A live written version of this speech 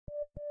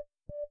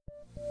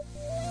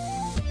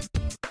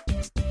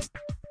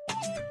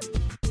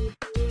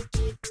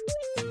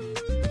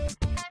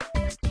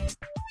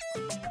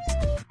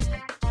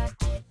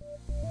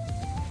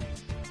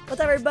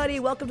everybody?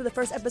 Welcome to the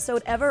first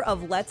episode ever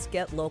of Let's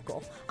Get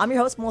Local. I'm your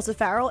host, Melissa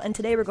Farrell, and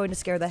today we're going to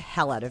scare the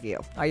hell out of you.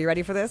 Are you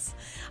ready for this?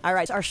 All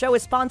right, our show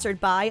is sponsored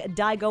by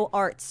Daigo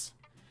Arts.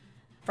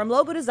 From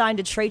logo design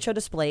to trade show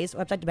displays,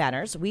 website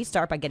banners, we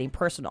start by getting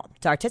personal.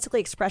 To artistically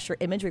express your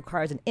image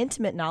requires an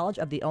intimate knowledge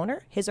of the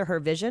owner, his or her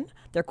vision,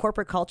 their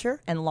corporate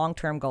culture, and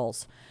long-term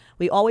goals.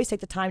 We always take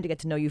the time to get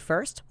to know you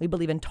first. We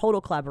believe in total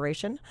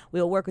collaboration.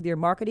 We will work with your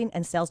marketing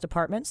and sales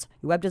departments,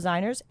 your web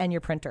designers, and your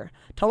printer.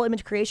 Total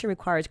image creation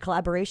requires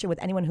collaboration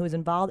with anyone who is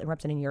involved in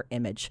representing your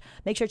image.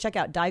 Make sure to check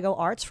out Daigo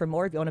Arts for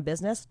more if you own a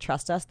business.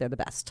 Trust us, they're the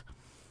best.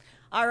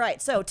 All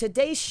right, so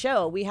today's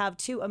show, we have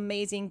two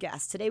amazing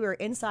guests. Today we're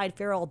inside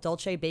Feral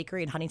Dolce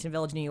Bakery in Huntington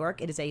Village, New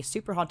York. It is a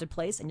super haunted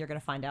place, and you're going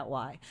to find out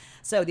why.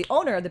 So the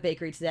owner of the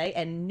bakery today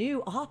and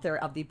new author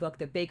of the book,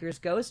 The Baker's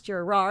Ghost,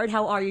 Gerard,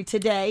 how are you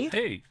today?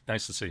 Hey,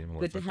 nice to see you, Melissa.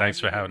 Good to have Thanks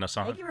you. for having us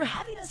on. Thank you for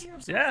having us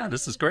here.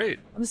 This is great.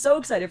 I'm so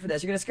excited for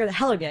this. You're going to scare the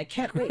hell out of me. I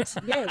can't wait.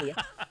 Yay.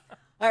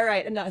 All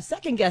right, and our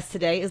second guest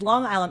today is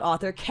Long Island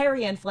author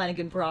Carrie Ann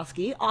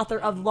Flanagan-Broski, author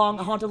of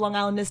Haunted Long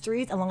Island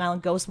Mysteries and Long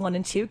Island Ghosts 1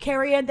 and 2.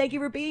 Carrie Ann, thank you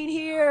for being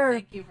here.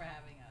 Thank you for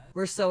having us.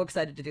 We're so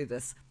excited to do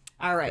this.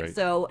 All right, Great.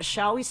 So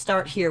shall we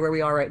start here where we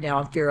are right now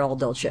on Feral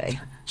Dolce?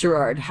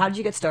 Gerard, how did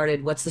you get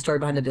started? What's the story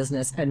behind the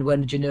business? And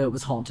when did you know it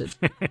was haunted?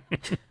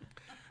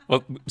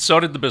 Well,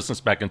 started the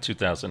business back in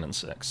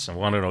 2006. I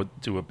wanted to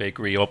do a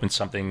bakery, open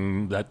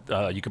something that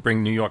you could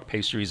bring New York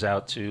pastries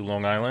out to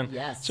Long Island.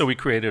 Yes. So we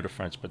created a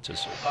French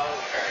patisserie.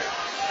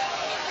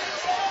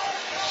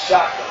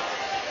 Shotgun.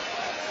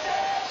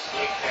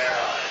 Sweet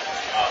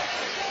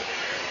Caroline.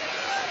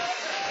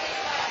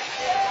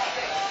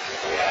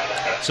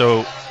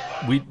 So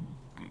we,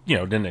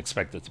 didn't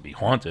expect it to be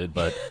haunted,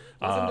 but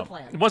Wasn't the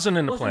plan. it wasn't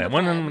in the Wasn't plan. the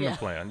plan, Wasn't in yeah. the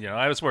plan.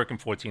 I was working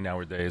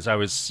 14-hour days. I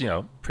was,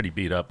 pretty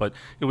beat up, but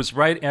it was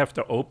right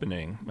after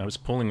opening. I was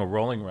pulling a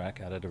rolling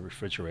rack out of the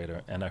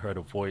refrigerator, and I heard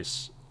a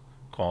voice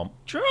call,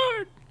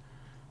 Gerard.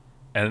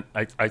 And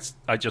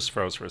I just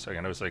froze for a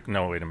second. I was like,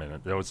 no, wait a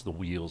minute. Those the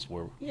wheels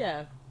were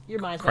Yeah, your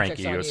mind's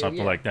cranky or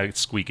something like that,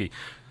 squeaky.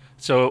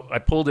 So I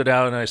pulled it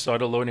out and I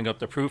started loading up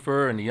the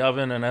proofer in the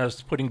oven, and I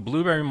was putting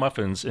blueberry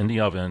muffins in the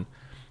oven,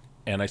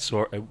 and I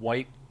saw a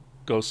white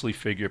ghostly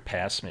figure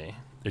pass me.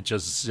 It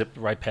just zipped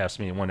right past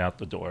me and went out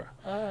the door.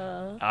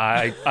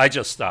 I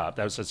just stopped.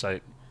 I was just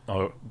like,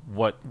 oh,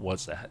 what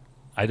was that?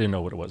 I didn't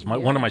know what it was.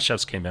 One of my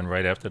chefs came in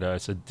right after that. I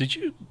said, did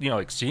you,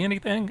 see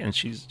anything? And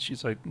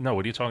she's like, no,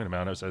 what are you talking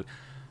about? And I was like,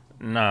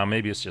 nah,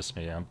 maybe it's just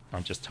me. I'm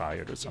just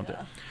tired or something.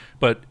 Yeah.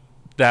 But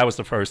that was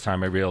the first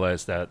time I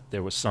realized that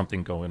there was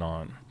something going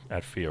on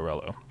at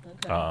Fiorello.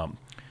 Okay.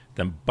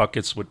 Then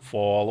buckets would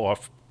fall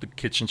off the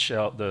kitchen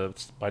shelf,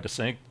 by the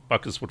sink.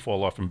 Buckets would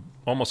fall off and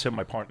almost hit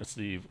my partner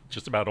Steve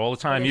just about all the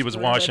time. Yes, He was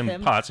we were with washing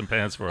him. pots and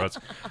pans for us.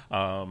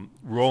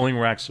 Rolling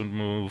racks would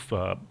move.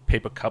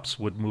 Paper cups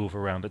would move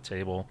around the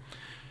table.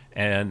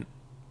 And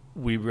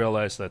we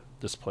realized that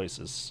this place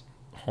is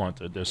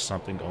haunted. There's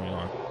something going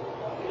on.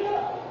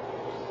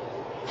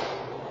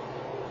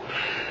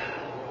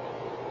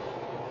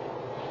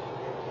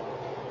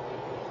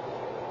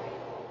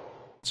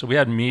 So we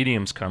had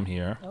mediums come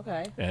here.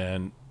 Okay.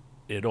 And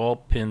it all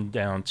pinned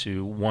down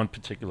to one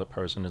particular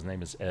person. His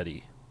name is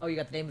Eddie. Oh, you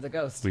got the name of the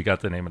ghost. We got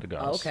the name of the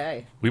ghost.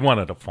 Okay. We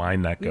wanted to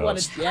find that We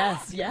ghost.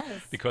 yes.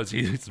 Because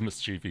he's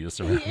mischievous.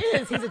 He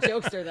is. He's a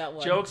jokester, that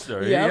one.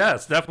 Jokester, Yep.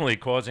 yes, definitely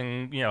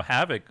causing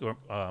havoc.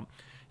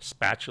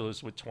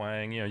 Spatulas would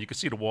twang. You can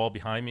see the wall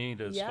behind me.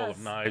 That's full Yes.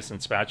 of knives and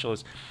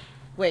spatulas.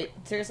 Wait,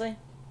 seriously?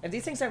 If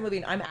these things start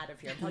moving, I'm out of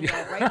here. I'm telling you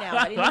that right now.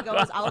 If anything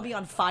goes, I'll be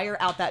on fire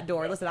out that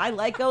door. Listen, I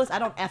like ghosts. I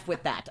don't F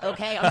with that,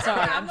 okay? I'm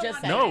sorry. I'm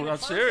just saying. No, I'm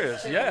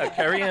serious. Yeah,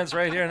 Carrie Ann's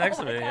right here next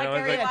to me. God,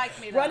 It's Carrie Ann,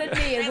 like me, though. run at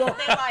me and we'll...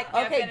 They like me.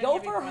 I'm Okay, gonna go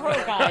give you for permission.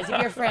 her, guys,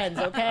 if you're friends,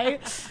 okay?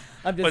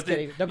 I'm just But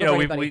kidding. Don't go for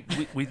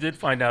anybody. we did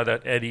find out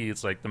that Eddie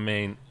is like the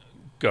main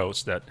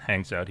ghost that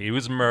hangs out here. He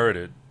was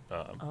murdered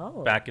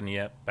back in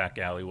the back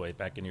alleyway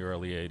back in the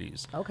early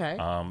 80s. Okay.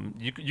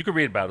 You could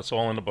read about it. It's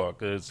all in the book.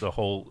 There's the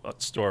whole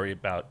story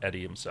about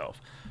Eddie himself.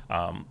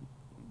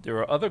 There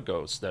are other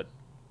ghosts that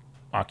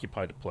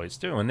occupy the place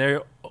too, and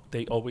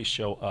they always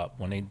show up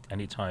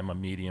anytime a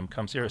medium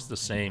comes here. It's the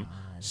same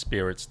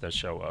spirits that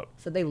show up.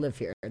 So they live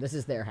here. This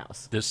is their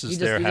house. This is you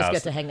their just, house. You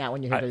just get to hang out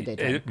when you're here during the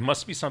daytime. It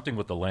must be something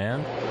with the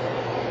land.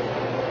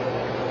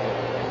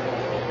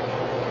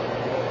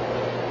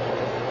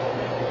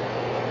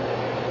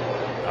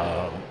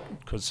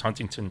 Because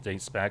Huntington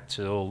dates back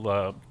till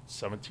 1400s,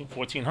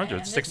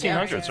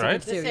 1600s,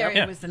 right? This Yeah.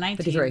 area was the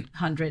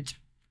 1900s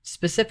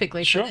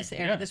specifically Sure, for this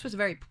area. yeah. This was a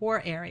very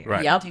poor area Right.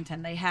 in Yep.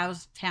 Huntington. They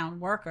housed town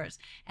workers,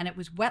 and it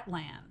was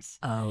wetlands.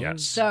 Oh.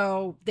 Yes.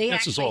 So they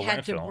This is actually all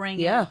had to landfill. bring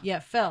Yeah.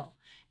 fill.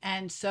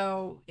 And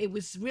so it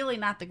was really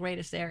not the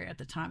greatest area at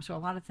the time. So a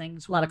lot of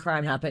things. A lot of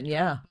crime happened,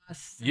 yeah.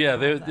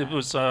 Yeah, it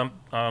was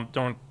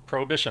during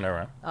Prohibition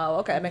era. Oh,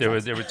 okay. That makes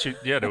There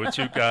sense. were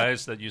two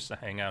guys that used to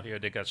hang out here.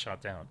 They got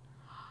shot down.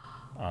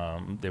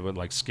 They were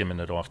like skimming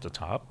it off the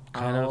top,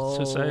 kind of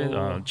to say.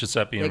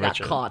 Giuseppe and They got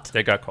Richard. caught.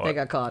 They got caught. They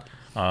got caught.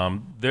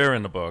 They're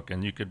in the book,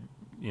 and you could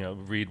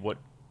read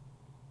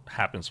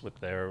happens with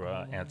their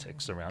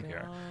antics around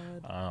here.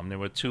 There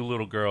were 2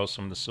 little girls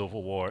from the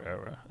Civil War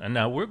era, and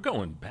now we're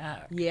going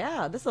back.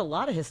 Yeah, this is a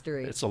lot of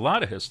history. It's a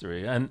lot of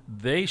history, and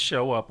they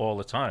show up all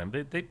the time.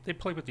 They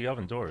play with the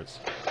oven doors.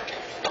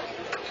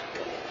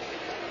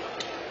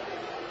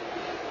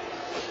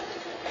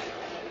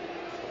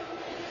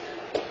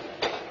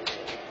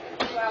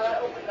 Well,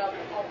 that opened up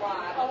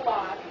a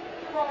lot.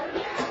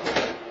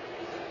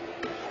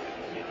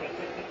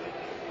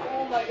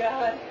 Oh my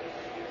God.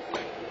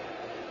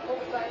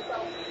 Open by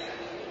itself.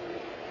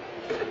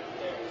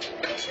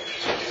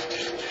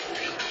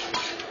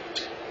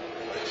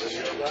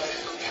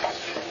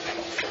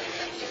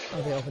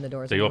 Oh, they open the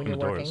doors They when open you're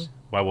the doors working?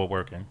 while we're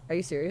working. Are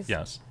you serious?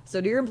 Yes.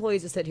 So do your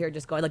employees just sit here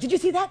just going like, did you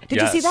see that?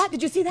 Did you see Yes. that?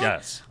 Did you see that?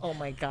 Yes. Oh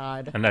my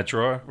God. And that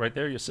drawer right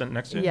there you're sitting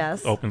next to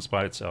Yes. opens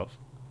by itself.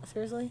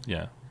 Seriously?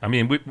 Yeah. I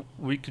mean,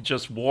 we could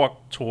just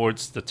walk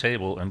towards the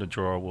table and the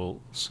drawer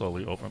will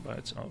slowly open by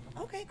itself.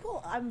 Okay,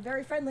 cool. I'm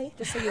very friendly,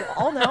 just so you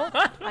all know.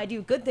 I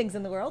do good things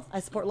in the world. I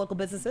support local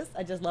businesses.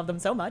 I just love them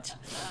so much.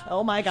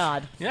 Oh my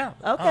God. Yeah.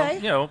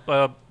 Okay.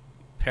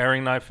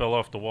 Paring knife fell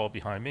off the wall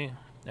behind me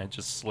and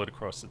just slid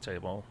across the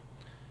table.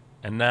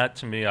 And that,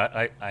 to me,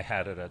 I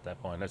had it at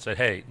that point. I said,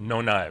 hey, no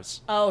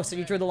knives. Oh, so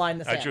you drew the line in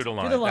the sand. I drew the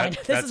line. Drew the line. That-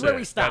 This that's is where it.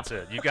 we stop. That's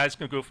it. You guys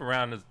can goof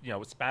around,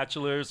 with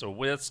spatulas or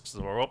whisks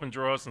or open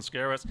drawers and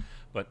scare us,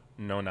 but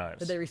no knives.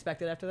 Did they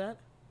respect it after that?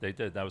 They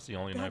did. That was the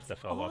only knife that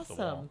fell off the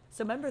wall.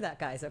 So remember that,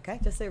 guys, okay?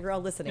 Just so we're all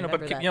listening. But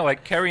remember that.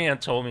 like Carrie Ann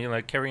told me,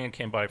 like Carrie Ann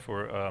came by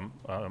for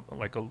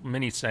like a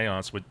mini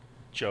seance with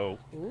Joe,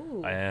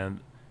 Ooh. and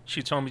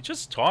she told me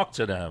just talk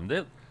to them.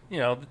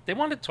 They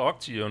want to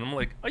talk to you, and I'm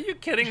like, are you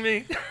kidding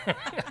me?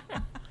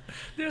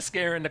 They're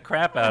scaring the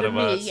crap out of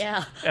me, us,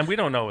 yeah. and we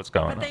don't know what's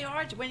going But on. they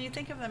are, when you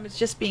think of them as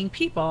just being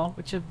people,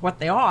 which is what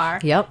they are.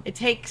 Yep. It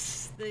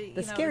takes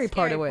the scary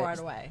part away.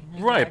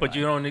 Right, but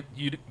Exactly.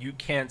 you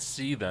can't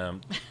see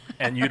them,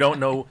 and you don't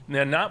know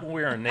they're not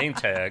wearing name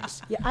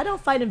tags. Yeah, I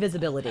don't fight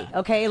invisibility,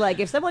 okay? Like,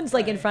 if someone's,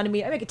 like, in front of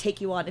me, I could take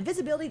you on.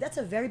 Invisibility, that's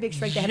a very big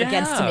strength to have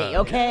against me,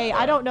 okay? Yeah.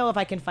 I don't know if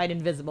I can fight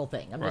invisible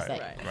thing. I'm just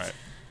saying. Right.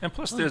 And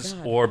plus, there's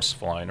God. orbs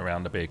flying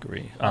around the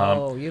bakery. You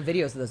have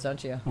videos of this,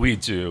 don't you? We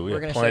do. We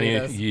We're have gonna show you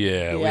plenty. those.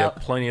 Yeah, we Yep.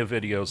 have plenty of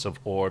videos of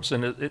orbs,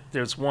 and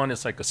there's one.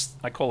 It's like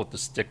I call it the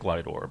stick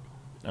light orb,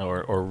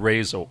 or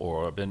razor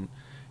orb, and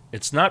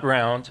it's not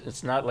round.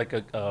 It's not like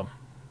a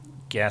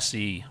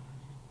gassy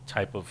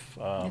type of.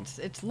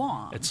 It's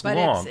long. It's but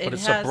long, it but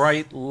it's has- a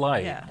bright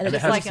light. Yeah. And it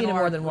just has- like I've seen an it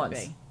more orb than would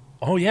once. be.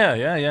 Oh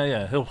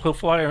yeah. He'll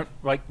fly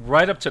like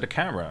right up to the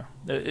camera.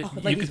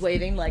 Like he's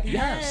waving, like,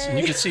 Yes, yay. and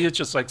you can see it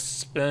just like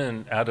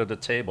spin out of the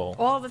table.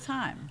 All the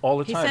time. All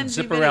the He time. sends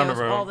Zip me around the videos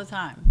room. all the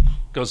time.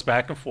 Goes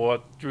back and forth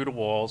through the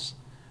walls,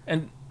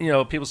 and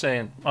people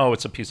saying, "Oh,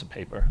 it's a piece of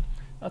paper."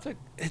 I was like,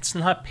 "It's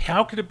not.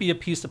 How could it be a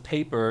piece of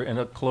paper in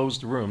a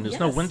closed room? There's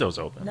no Yes. windows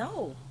open.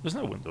 No. There's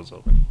no windows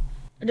open.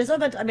 And there's no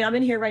I mean, I'm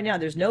in here right now.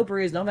 There's no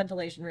breeze, no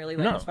ventilation, really,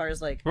 like, No. as far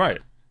as, like... Right,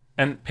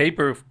 and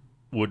paper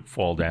would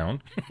fall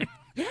down.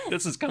 Yes,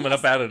 This is coming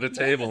up out of the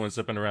table and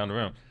zipping around the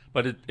room,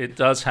 but it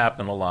does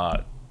happen a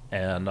lot,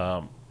 and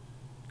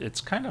it's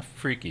kind of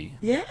freaky.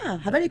 Yeah.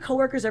 Have any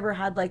coworkers ever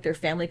had, like, their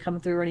family come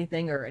through or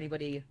anything, or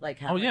anybody, like,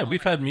 have... Oh yeah,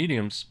 we've had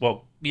mediums.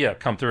 Well, yeah,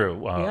 come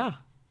through. Yeah.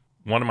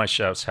 One of my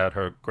chefs had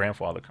her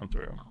grandfather come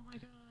through. Oh, my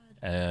God.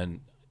 And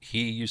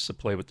he used to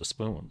play with the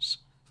spoons.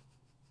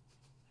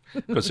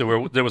 Because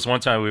there was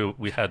one time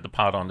we had the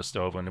pot on the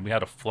stove, and we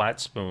had a flat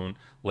spoon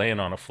laying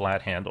on a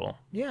flat handle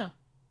Yeah.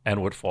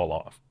 and would fall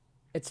off.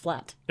 It's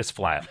flat. It's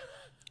flat.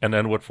 And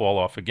then would fall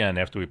off again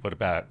after we put it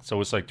back. So it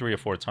was like 3 or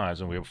 4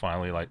 times, and we were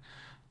finally like,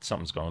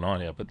 something's going on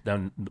here. But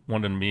then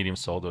one of the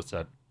mediums told us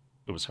that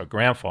it was her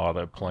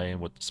grandfather playing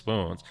with the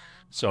spoons.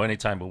 So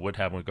anytime we would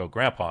have, we'd go,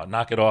 "Grandpa,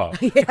 knock it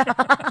off."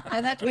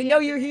 And that's We what know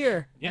you're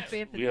here. Yeah, we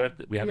have to we had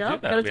to Yeah, do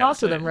that. gotta We had talk to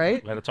say them, it.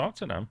 right? We had to talk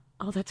to them.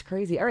 Oh, that's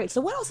crazy. All right. So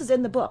what else is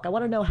in the book? I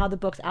want to know how the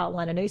book's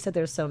outlined. I know you said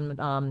there's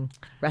some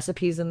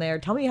recipes in there.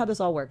 Tell me how this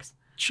all works.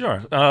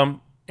 Sure.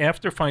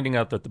 After finding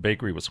out that the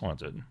bakery was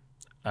haunted,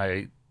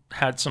 I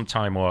had some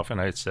time off,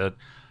 and I said,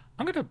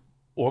 I'm going to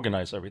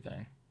organize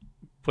everything,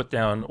 put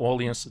down all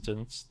the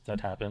incidents that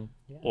happened,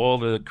 all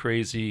the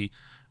crazy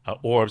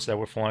orbs that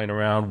were flying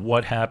around,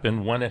 what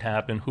happened, when it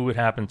happened, who it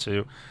happened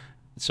to.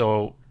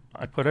 So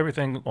I put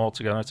everything all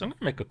together. I said, I'm going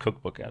to make a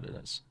cookbook out of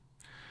this.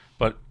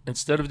 But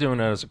instead of doing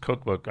it as a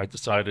cookbook, I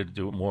decided to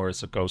do it more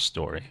as a ghost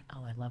story.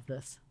 Oh, I love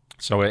this.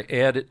 So I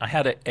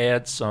had to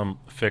add some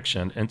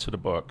fiction into the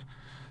book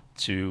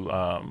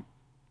to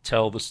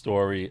tell the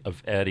story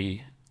of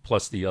Eddie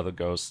plus the other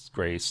ghosts,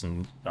 Grace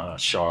and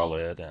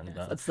Charlotte, and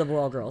That's the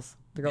Royal Girls.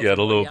 The girls the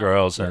story, little yeah.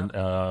 girls, and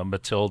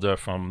Matilda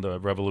from the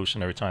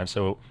Revolutionary Time.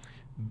 So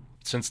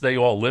since they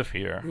all live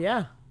here,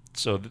 Yeah.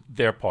 so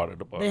they're part of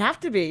the book. They have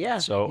to be, yeah.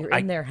 So You're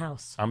in their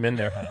house. I'm in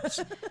their house.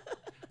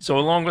 So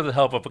along with the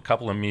help of a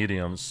couple of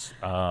mediums,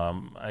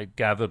 I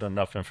gathered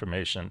enough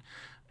information,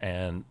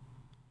 and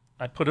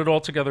I put it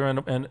all together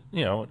in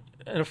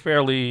a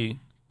fairly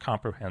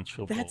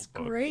comprehensible That's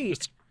book.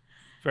 great.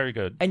 very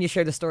good. And you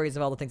share the stories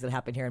of all the things that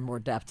happen here in more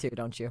depth too,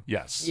 don't you?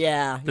 Yes.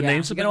 Yeah. The yeah.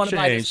 names You're have gonna been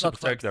wanna buy this changed to book,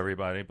 protect folks.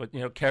 everybody, but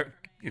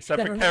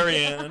except for Carrie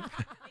Ann.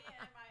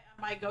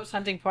 My ghost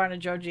hunting partner,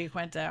 Joe G.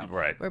 Quinto.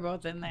 Right. We're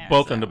both in there.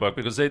 Both in the book,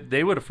 because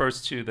they were the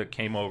first two that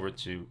came over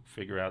to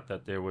figure out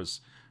that there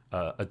was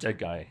a dead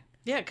guy.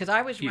 Yeah, because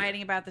I was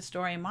writing about the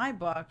story in my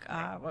book.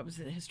 What was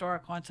it?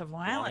 Historic Haunts of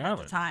Long Island at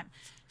the time.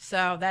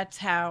 So that's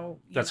how.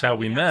 How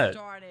we got met.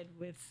 Started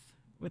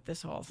with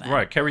this whole thing.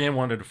 Right. Carrie Ann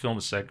wanted to film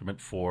a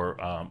segment for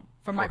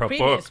my her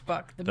previous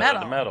book, The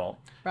Metal. The Metal.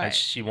 Right. And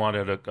she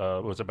wanted it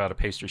was about a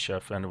pastry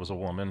chef, and it was a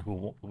woman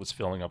who was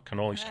filling up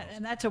cannoli shells.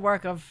 And that's a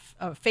work of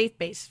a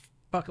faith-based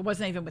book. It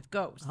wasn't even with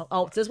ghosts.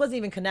 Oh, so this wasn't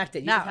even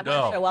connected. You just have to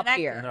show up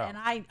here. No. And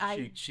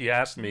I She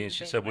asked me, and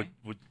she said,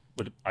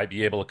 would I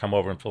be able to come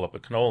over and fill up a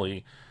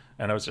cannoli?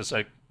 And I was just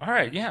like, all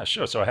right, yeah,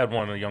 sure. So I had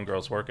one of the young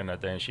girls working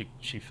that day, and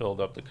she filled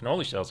up the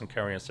cannoli shells, and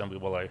Carrie Ann said,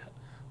 well, I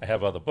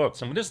have other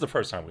books. And this is the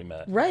first time we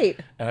met. Right.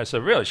 And I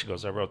said, really? She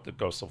goes, I wrote The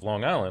Ghosts of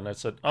Long Island. I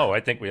said, oh, I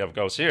think we have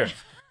ghosts here.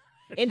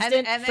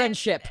 Instant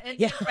friendship.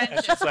 Yeah.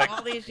 friendship like,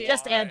 all these years.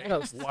 Just add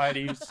ghosts. Why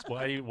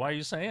are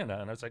you saying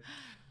that? And I was like,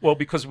 well,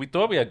 because we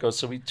thought we had ghosts,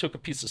 so we took a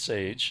piece of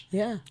sage.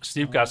 Yeah.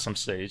 Steve got some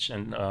sage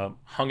and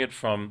hung it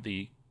from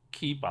the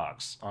key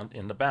box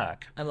in the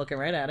back. I'm looking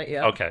right at it.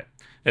 Yeah. Okay,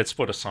 it's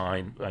put a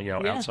sign,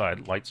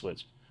 outside, light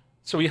switch.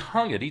 So he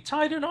hung it. He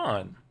tied it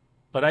on,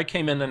 but I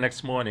came in the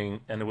next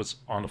morning and it was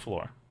on the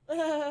floor.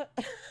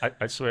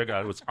 I swear to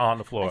God, it was on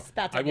the floor.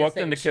 I walked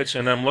in the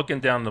kitchen and I'm looking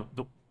down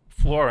the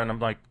floor and I'm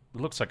like, it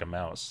looks like a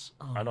mouse.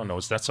 I don't know.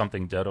 Is that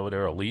something dead over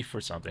there, a leaf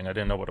or something? I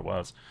didn't know what it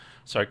was.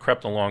 So I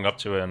crept along up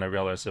to it and I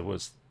realized it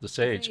was the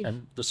sage.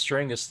 And the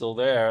string is still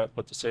there,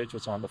 but the sage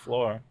was on the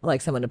floor.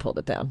 Like someone had pulled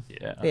it down.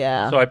 Yeah.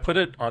 Yeah. So I put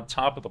it on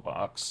top of the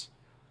box.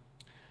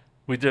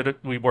 We did it.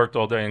 We worked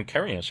all day, and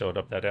Carrie Ann showed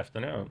up that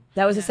afternoon.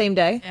 That was the same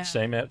day? Yeah.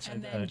 Same And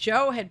then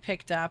Joe had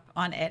picked up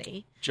on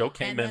Eddie. Joe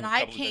came in And then a I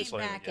couple of came days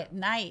later, back yeah. at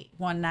night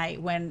one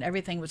night when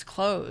everything was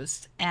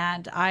closed,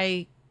 and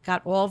I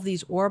got all of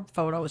these orb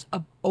photos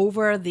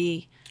over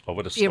the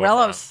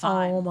Fiorello storefront.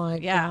 sign. Oh, my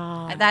Yeah,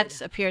 God. and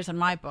that appears in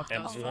my book.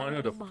 And those one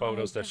of the my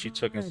photos that she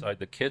took God. inside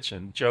the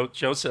kitchen, Joe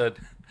said,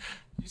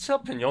 "You sell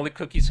pinoli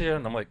cookies here?"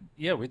 And I'm like,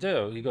 "Yeah, we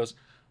do." He goes,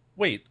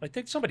 "Wait, I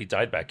think somebody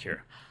died back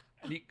here."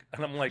 And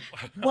I'm like,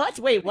 What?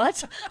 Wait,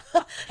 what?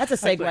 That's a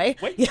segue.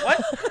 Like, wait,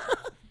 what?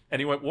 And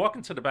he went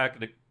walking to the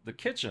back of the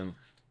kitchen,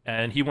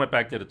 and he went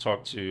back there to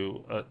talk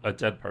to a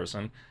dead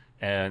person.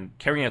 And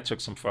Carrie Ann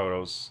took some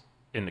photos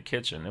in the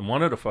kitchen, and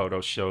one of the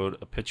photos showed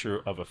a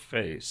picture of a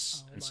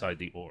face inside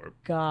the orb.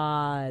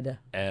 God.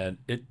 And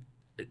it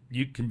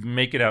you can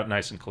make it out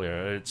nice and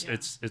clear.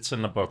 It's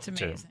in the book It's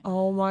too. amazing.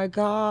 Oh, my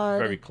God.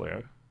 Very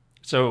clear.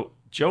 So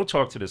Joe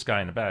talked to this guy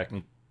in the back,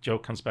 and Joe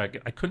comes back.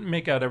 I couldn't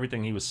make out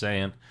everything he was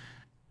saying.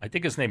 I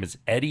think his name is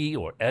Eddie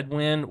or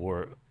Edwin,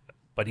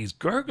 but he's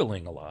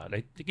gurgling a lot.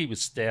 I think he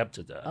was stabbed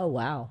to death. Oh,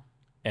 wow.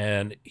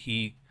 And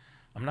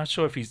I'm not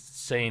sure if he's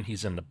saying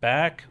he's in the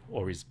back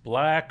or he's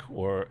black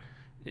or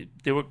it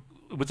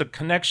was a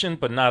connection,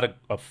 but not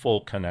a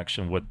full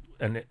connection with.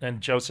 And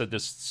Joe said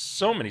there's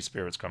so many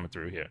spirits coming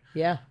through here.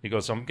 Yeah. He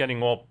goes, I'm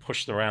getting all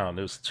pushed around.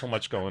 There's too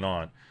much going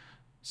on.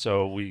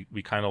 So we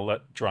kind of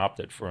dropped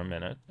it for a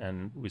minute,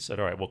 and we said,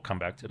 all right, we'll come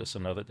back to this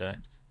another day.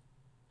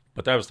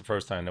 But that was the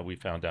first time that we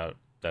found out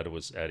that it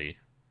was Eddie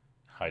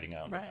hiding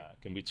out in the back.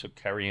 And we took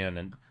Carrie Ann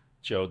and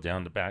Joe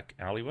down the back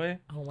alleyway,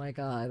 Oh, my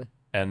God.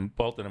 and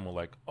both of them were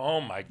like,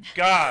 oh, my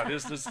God,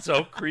 this is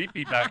so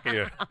creepy back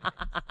here.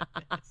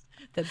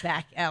 The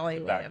back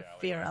alleyway Back of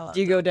alleyway. Fiorello.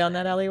 Do you go down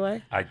that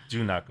alleyway? I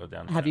do not go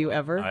down. Have that you alleyway.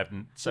 ever? I've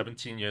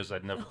 17 years.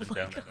 I've never been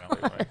down that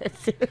alleyway.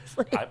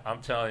 Seriously.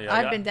 I'm telling you.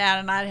 I've been down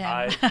and I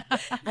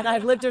have. And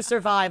I've lived to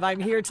survive. I'm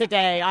here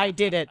today. I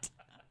did it.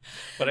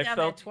 But I Down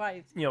felt, there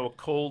twice. a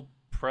cold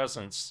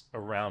presence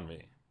around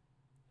me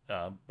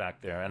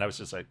back there, and I was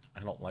just like, I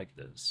don't like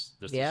this.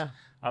 Yeah.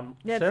 I'm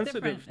Yeah, it's sensitive.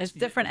 different. It's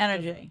different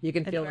energy. You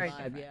can It's feel the very vibe,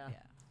 different, yeah.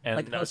 And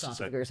Like the that's post just office.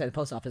 Like we were saying, the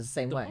post office is the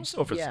same way. post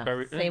office, Yeah,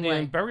 in same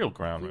way. burial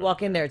ground. You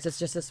walk in there, it's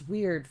just this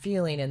weird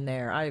feeling in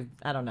there. I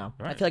don't know.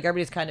 I Right. feel like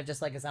everybody's kind of just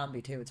like a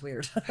zombie too. It's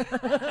weird.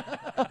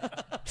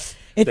 it's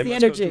They the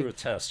must energy. go through a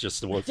test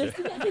just to work there.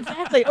 Yeah,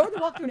 exactly. Or to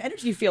walk through an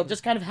energy field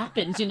just kind of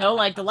happens,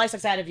 like the light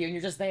sucks out of you and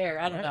you're just there.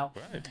 I don't know.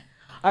 Right.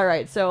 All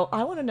right. So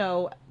I want to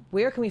know,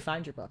 where can we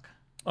find your book?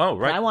 Oh,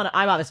 right.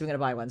 I'm obviously going to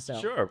buy one. So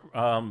Sure.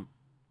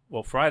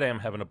 Well, Friday I'm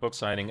having a book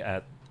signing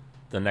at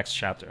the Next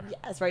Chapter.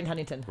 yeah, it's right in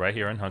Huntington. Right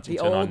here in The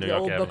Huntington on old, New the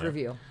York old book Avenue.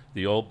 review.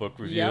 The old book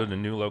review, Yep. the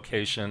new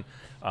location.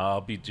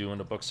 I'll be doing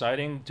a book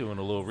signing, doing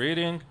a little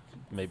reading,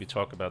 maybe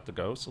talk about the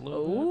ghosts a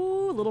little bit.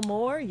 Ooh, a little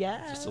more.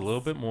 Yes. Just a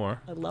little bit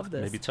more. I love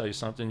this. Maybe tell you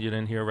something you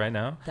didn't hear right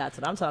now. That's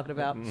what I'm talking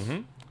about.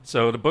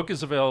 So the book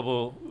is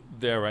available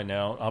there right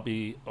now. I'll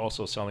be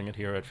also selling it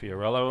here at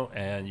Fiorello,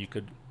 and you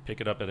could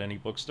pick it up at any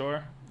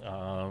bookstore.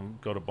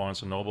 Go to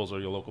Barnes & Nobles or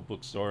your local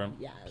bookstore and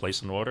Yes.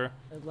 place an order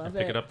love and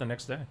pick it. it up the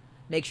next day.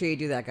 Make sure you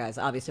do that, guys.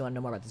 Obviously, want to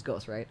know more about this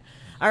ghost, right?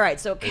 All right,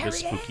 so It Carrie is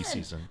spooky Ann,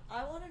 season.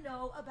 I want to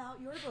know about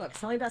your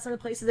books. Tell me about some of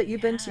the places that you've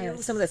been to,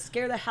 some of the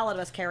scare the hell out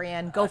of us, Carrie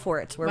Ann. Go for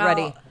it. We're Well,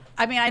 ready.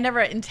 I mean, I never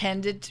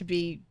intended to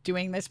be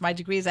doing this. My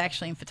degree is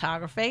actually in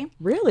photography.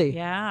 Really?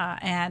 Yeah,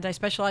 and I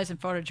specialize in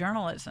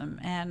photojournalism.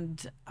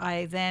 And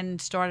I then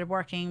started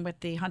working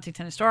with the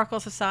Huntington Historical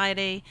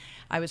Society.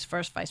 I was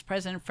first vice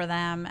president for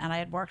them, and I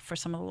had worked for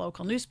some of the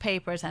local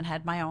newspapers and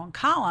had my own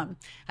column.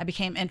 I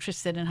became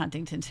interested in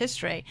Huntington's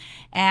history.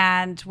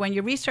 And when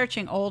you're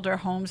researching older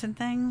homes and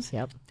things,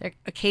 Yep. there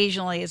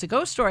occasionally is a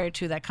ghost story or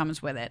two that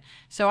comes with it.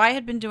 So I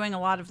had been doing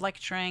a lot of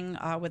lecturing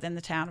within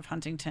the town of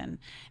Huntington,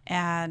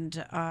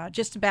 and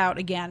just about,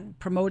 again,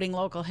 promoting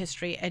local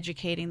history,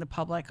 educating the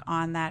public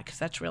on that, because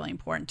that's really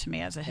important to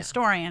me as a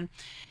historian.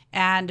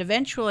 And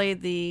eventually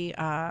the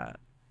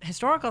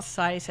Historical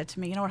Society said to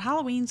me, you know what,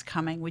 Halloween's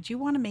coming. Would you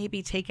want to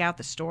maybe take out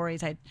the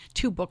stories? I had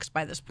 2 books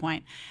by this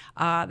point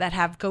that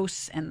have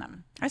ghosts in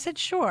them. I said,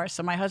 sure.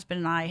 So my husband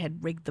and I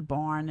had rigged the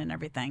barn and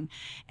everything.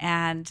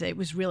 And it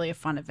was really a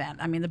fun event.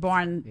 I mean, the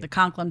barn, the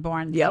Conklin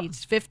barn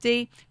seats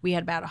 50. We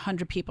had about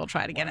 100 people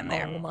try to get in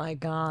there. Oh my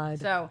God.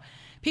 So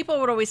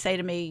people would always say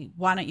to me,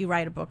 why don't you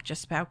write a book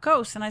just about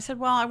ghosts? And I said,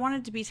 well, I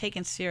wanted to be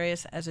taken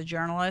serious as a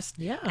journalist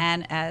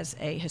and as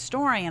a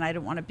historian. I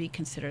didn't want to be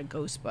considered a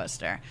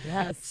ghostbuster.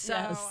 Yes. So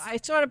yes. I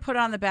sort of put it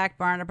on the back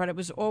burner, but it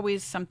was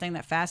always something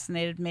that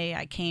fascinated me.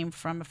 I came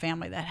from a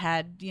family that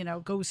had, you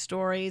know, ghost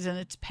stories in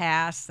its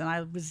past, and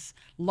I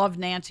loved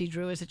Nancy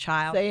Drew as a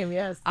child. Same,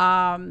 yes.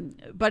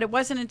 But it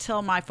wasn't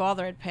until my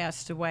father had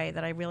passed away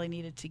that I really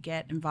needed to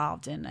get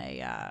involved in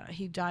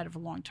he died of a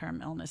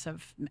long-term illness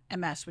of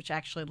MS, which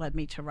actually led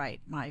me to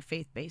write my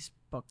faith-based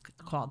book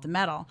called The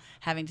Medal,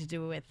 having to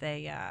do with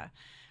a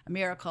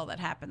miracle that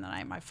happened the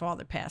night my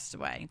father passed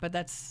away. But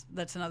that's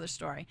another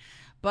story.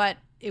 But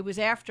it was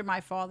after my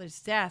father's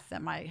death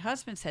that my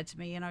husband said to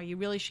me, you know, you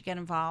really should get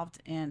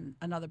involved in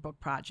another book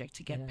project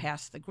to get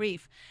past the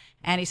grief.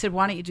 And he said,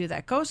 why don't you do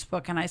that ghost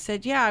book? And I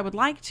said, yeah, I would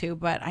like to,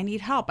 but I need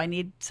help. I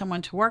need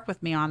someone to work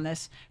with me on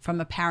this from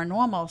a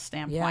paranormal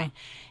standpoint.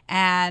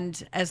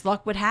 And as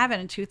luck would have it,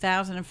 in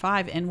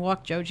 2005, in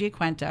walked Joe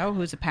Giaquento,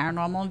 who's a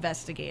paranormal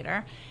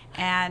investigator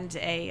and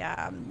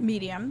a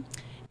medium.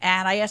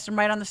 And I asked him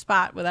right on the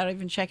spot, without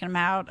even checking him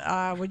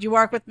out, would you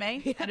work with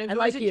me? And it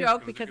was a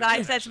joke, because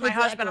I said to my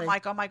husband, I'm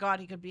like, oh my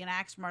God, he could be an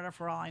axe murderer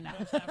for all I know.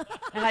 So,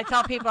 and I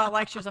tell people at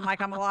lectures, I'm like,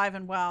 I'm alive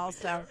and well.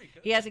 So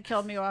he hasn't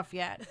killed me off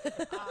yet.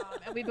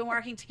 And we've been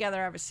working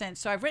together ever since.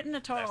 So I've written a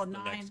total of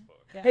 9.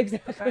 Yeah,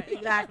 exactly.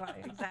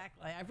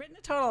 I've written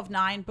a total of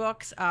 9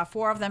 books.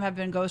 4 of them have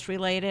been ghost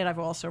related. I've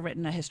also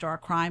written a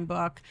historic crime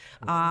book.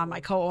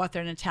 I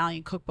co-authored an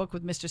Italian cookbook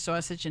with Mr.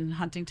 Sausage in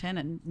Huntington.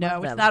 And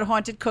no, it's not a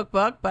haunted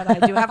cookbook, but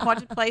I do have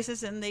haunted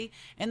places in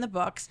the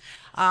books.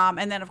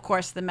 And then, of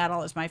course, The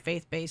Medal is my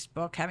faith-based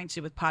book, having to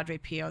do with Padre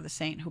Pio, the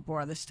saint who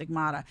bore the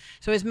stigmata.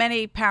 So as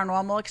many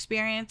paranormal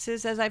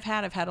experiences as I've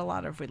had a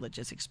lot of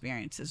religious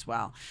experience as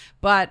well.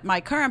 But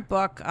my current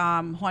book,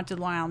 Haunted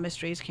Long Island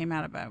Mysteries, came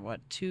out about,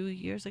 3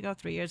 years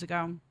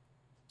ago. And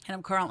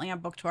I'm currently on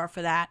book tour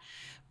for that.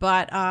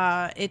 But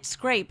it's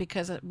great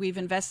because we've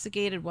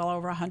investigated well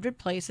over 100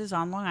 places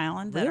on Long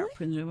Island that are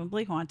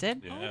presumably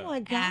haunted. Oh, my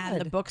God.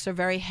 And the books are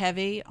very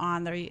heavy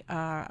on the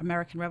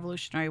American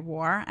Revolutionary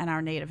War and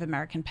our Native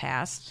American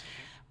past.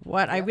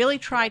 What I really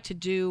tried to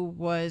do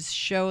was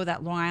show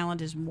that Long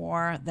Island is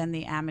more than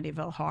the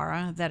Amityville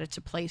Horror, that it's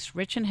a place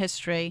rich in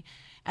history,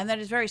 and that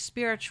it's very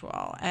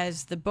spiritual.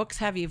 As the books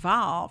have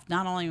evolved,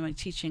 not only am I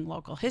teaching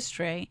local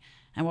history,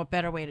 and what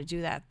better way to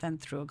do that than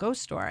through a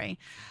ghost story,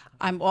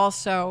 I'm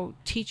also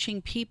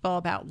teaching people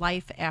about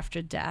life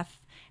after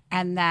death,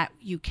 and that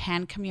you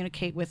can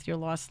communicate with your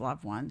lost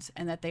loved ones,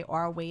 and that they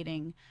are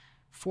waiting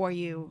for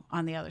you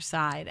on the other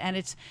side. And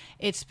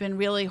it's been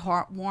really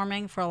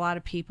heartwarming for a lot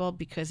of people,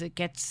 because it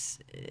gets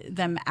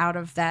them out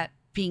of that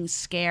being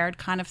scared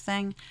kind of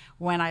thing.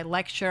 When I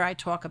lecture, I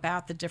talk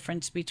about the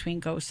difference between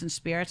ghosts and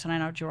spirits, and I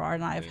know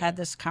Gerard and I have had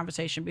this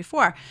conversation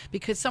before,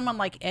 because someone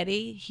like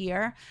Eddie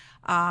here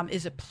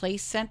is a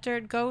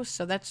place-centered ghost,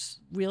 so that's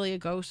really a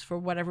ghost for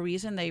whatever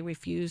reason. They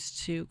refuse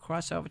to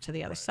cross over to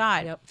the other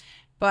side. Yep.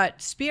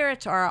 But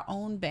spirits are our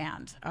own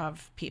band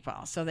of people.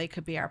 So they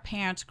could be our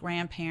parents,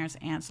 grandparents,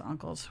 aunts,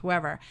 uncles,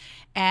 whoever.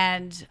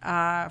 And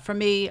for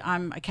me,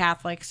 I'm a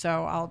Catholic,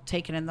 so I'll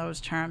take it in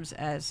those terms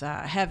as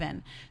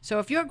heaven. So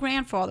if your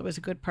grandfather was a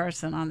good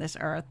person on this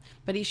earth,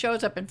 but he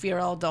shows up in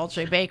Fiorello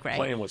Dolce Bakery,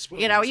 Playing with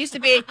spoons. you know, it used to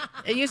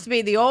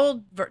be the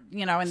old,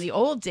 you know, in the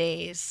old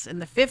days, in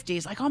the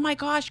 50s, like, oh my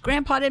gosh,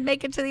 Grandpa didn't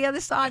make it to the other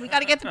side. We got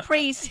to get the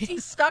priest.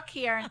 He's stuck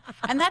here.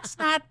 And that's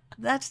not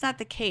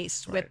the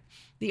case. With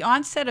the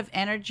onset of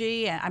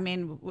energy, I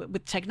mean,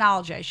 with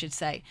technology, I should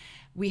say,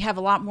 we have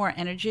a lot more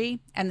energy,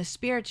 and the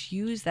spirits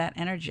use that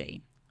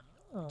energy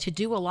to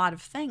do a lot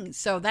of things.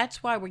 So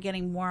that's why we're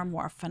getting more and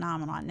more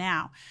phenomenon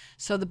now.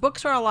 So the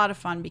books are a lot of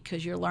fun,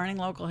 because you're learning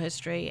local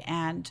history,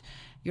 and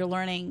you're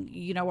learning,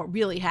 what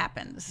really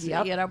happens.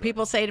 Yep.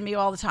 People say to me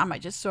all the time, I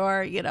just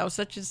saw,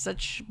 such and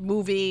such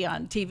movie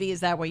on TV. Is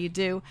that what you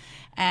do?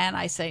 And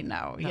I say,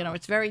 no,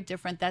 it's very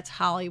different. That's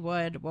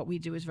Hollywood. What we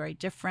do is very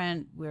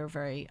different. We're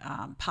very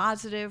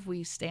positive.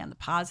 We stay on the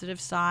positive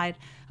side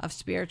of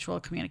spiritual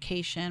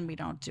communication. We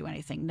don't do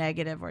anything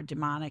negative or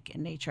demonic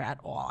in nature at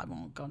all. I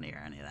won't go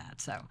near any of that.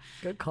 So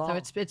Good call. So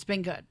it's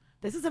been good.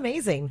 This is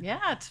amazing.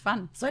 Yeah, it's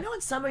fun. So I know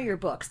in some of your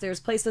books, there's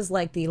places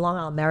like the Long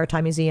Island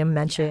Maritime Museum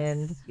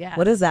mentioned. Yes.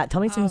 What is that? Tell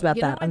me some things about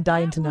You know that. I'm what?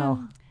 dying That to know.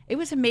 one, it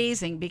was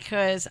amazing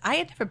because I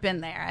had never been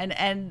there,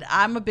 and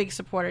I'm a big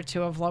supporter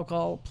too of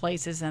local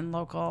places and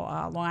local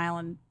Long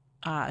Island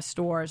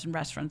stores and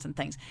restaurants and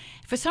things.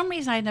 For some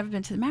reason, I had never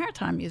been to the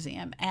Maritime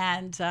Museum,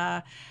 and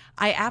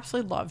I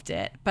absolutely loved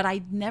it, but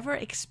I never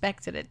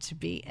expected it to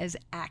be as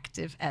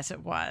active as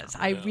it was.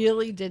 I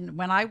really didn't.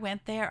 When I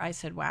went there, I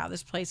said, wow,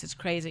 this place is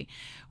crazy.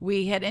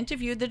 We had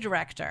interviewed the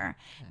director,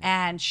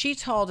 and she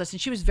told us, and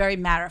she was very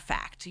matter of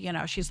fact.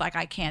 She's like,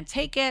 I can't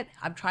take it.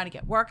 I'm trying to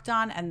get work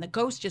done, and the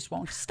ghost just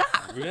won't stop.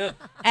 Yeah.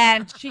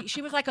 And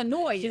she was like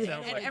annoyed. Sounds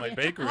And like my every-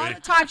 bakery. All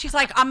the time, she's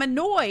like, I'm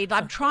annoyed.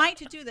 I'm trying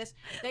to do this.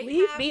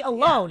 Leave me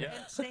alone. And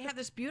they have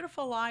this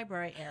beautiful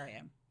library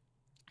area.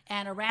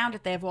 And around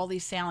it, they have all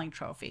these sailing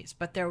trophies.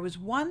 But there was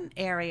one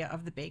area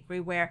of the bakery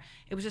where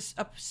it was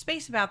a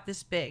space about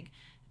this big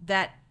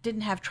that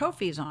didn't have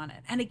trophies on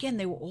it. And again,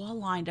 they were all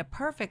lined up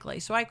perfectly.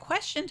 So I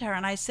questioned her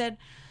and I said,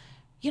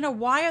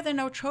 why are there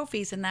no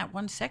trophies in that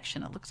one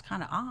section? It looks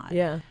kind of odd.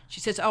 Yeah. She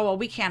says, oh, well,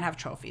 we can't have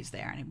trophies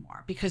there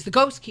anymore because the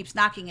ghost keeps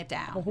knocking it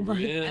down.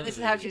 Really? And this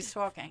is how she's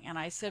talking. And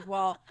I said,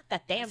 well,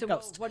 That damn I said,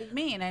 ghost. Well, what do you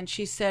mean? And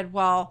she said,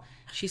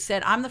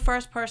 I'm the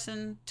first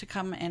person to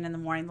come in the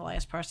morning, the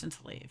last person to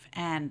leave.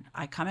 And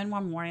I come in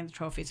one morning, the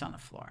trophy's on the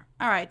floor.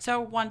 All right.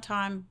 So one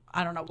time,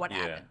 I don't know what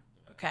happened.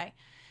 Okay.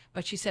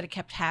 But she said it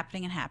kept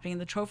happening and happening,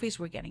 and the trophies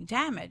were getting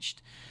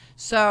damaged.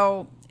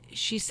 So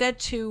she said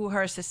to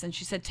her assistant,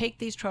 she said, take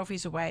these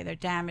trophies away. They're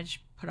damaged.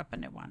 Put up a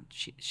new one.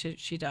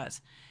 She does.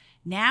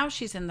 Now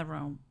she's in the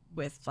room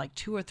with like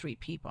 2 or 3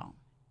 people,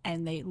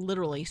 and they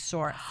literally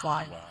saw it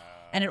fly. Wow.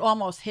 And it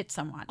almost hit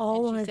someone.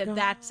 Oh, and my she said, God.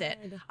 that's it.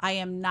 I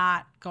am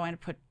not going to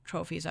put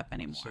trophies up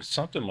anymore. So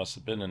something must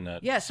have been in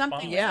that. Yeah, something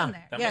spot. was Yeah. in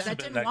there. That Yeah, must have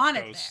that been didn't that want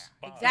it there. ghost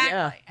spot. Exactly.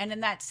 Yeah. And in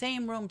that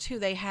same room, too,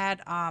 they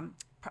had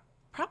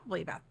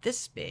probably about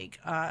this big,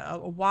 a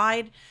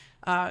wide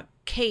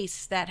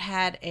case that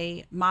had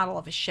a model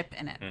of a ship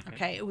in it.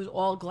 Okay. It was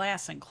all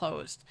glass and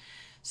closed.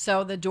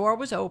 So the door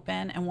was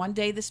open, and one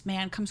day this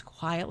man comes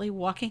quietly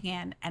walking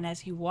in, and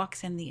as he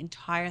walks in, the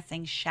entire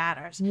thing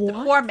shatters. The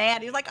What? poor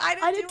man, he's like, I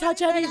didn't do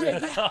touch anything.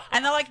 anything.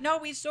 And they're like, no,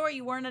 we saw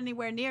you weren't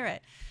anywhere near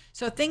it.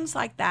 So things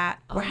like that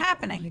were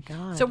happening. my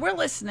God. So we're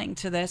listening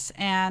to this,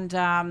 and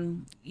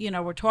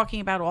we're talking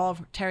about all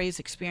of Terry's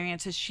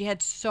experiences. She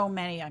had so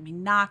many. I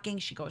mean, knocking.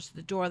 She goes to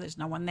the door. There's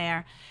no one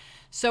there.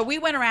 So we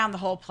went around the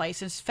whole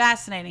place. It's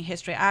fascinating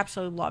history. I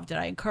absolutely loved it.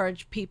 I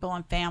encourage people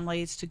and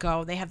families to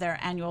go. They have their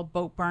annual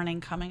boat burning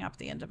coming up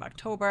the end of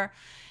October.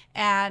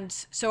 And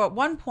so at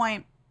one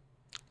point,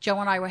 Joe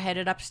and I were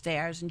headed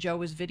upstairs, and Joe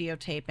was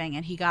videotaping,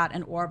 and he got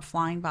an orb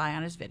flying by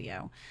on his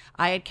video.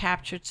 I had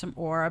captured some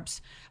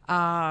orbs.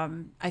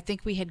 I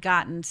think we had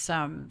gotten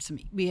some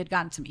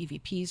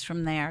EVPs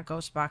from there,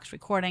 ghost box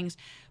recordings.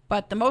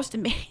 But the most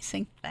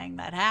amazing thing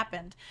that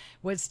happened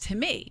was to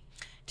me.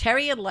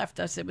 Terry had left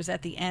us. It was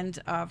at the end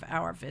of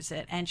our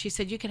visit, and she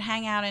said, you can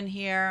hang out in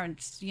here, and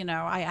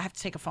I have to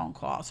take a phone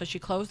call. So she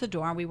closed the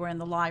door, and we were in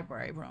the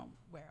library room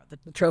where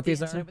the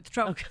trophies are. with the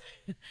trophies.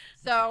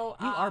 So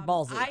You are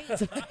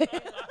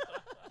ballsy.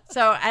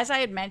 So as I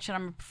had mentioned,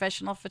 I'm a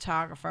professional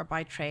photographer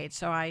by trade.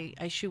 So I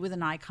shoot with an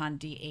Nikon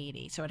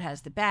D80. So it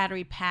has the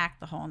battery pack,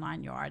 the whole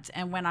 9 yards.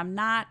 And when I'm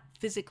not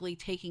physically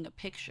taking a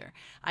picture,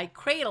 I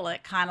cradle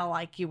it kind of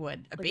like you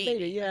would a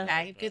baby, yeah.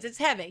 okay? Because it's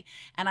heavy.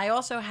 And I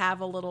also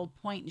have a little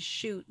point and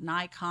shoot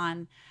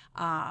Nikon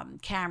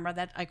camera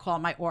that I call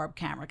my orb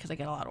camera because I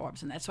get a lot of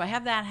orbs in that. So I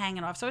have that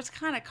hanging off. So it's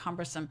kind of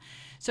cumbersome.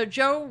 So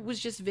Joe was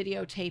just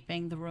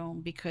videotaping the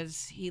room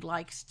because he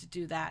likes to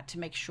do that to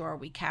make sure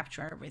we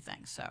capture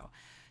everything. So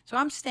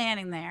I'm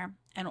standing there,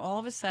 and all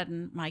of a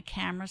sudden, my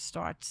camera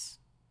starts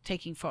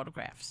taking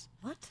photographs.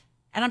 What?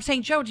 And I'm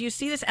saying, Joe, do you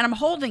see this? And I'm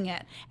holding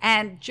it.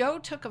 And Joe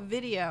took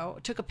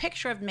a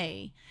picture of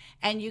me,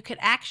 and you could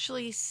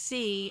actually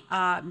see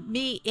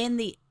me in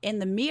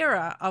the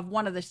mirror of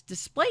one of the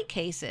display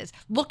cases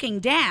looking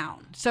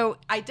down. So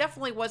I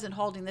definitely wasn't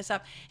holding this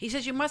up. He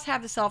says, you must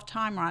have the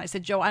self-timer on. I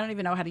said, Joe, I don't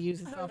even know how to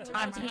use the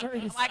self-timer.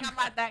 I'm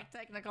not that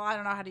technical. I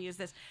don't know how to use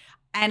this.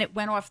 And it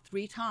went off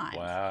 3 times.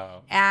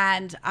 Wow.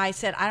 And I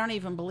said, I don't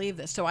even believe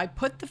this. So I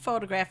put the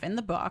photograph in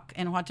the book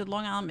in Haunted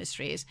Long Island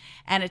Mysteries,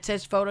 and it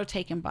says photo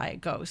taken by a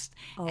ghost.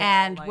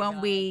 And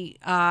when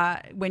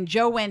when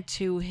Joe went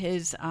to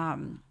his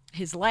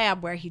his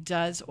lab where he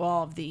does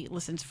all of the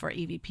listens for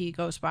EVP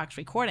ghost box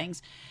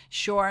recordings,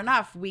 sure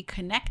enough, we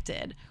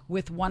connected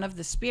with one of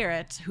the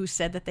spirits who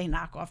said that they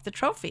knock off the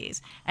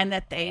trophies and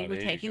that they were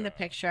taking the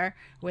picture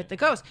with the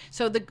ghost.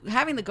 So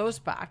having the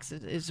ghost box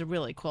is a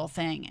really cool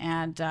thing,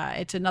 and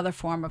it's another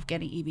form of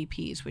getting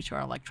EVPs, which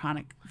are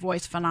electronic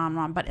voice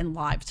phenomenon, but in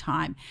live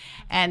time.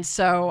 And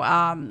so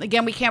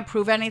again, we can't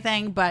prove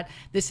anything, but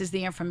this is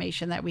the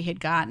information that we had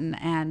gotten,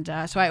 and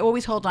so I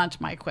always hold on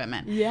to my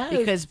equipment.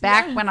 Because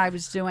back when I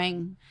was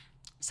doing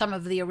some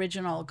of the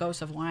original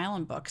Ghosts of Long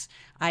Island books,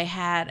 I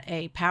had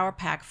a power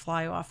pack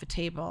fly off a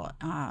table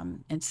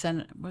in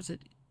Santa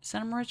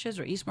Mauritius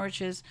or East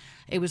Mauritius.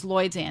 It was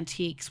Lloyd's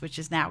Antiques, which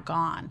is now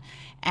gone.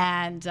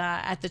 And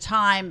at the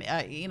time,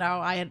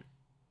 I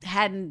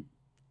hadn't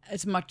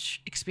as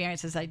much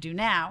experience as I do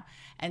now.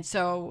 And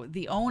so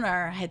the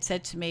owner had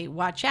said to me,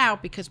 watch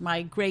out, because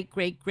my great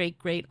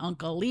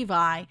uncle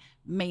Levi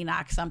may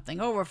knock something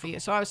over for you.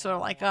 So I was sort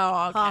of like,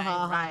 oh, okay,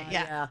 right.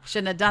 Yeah.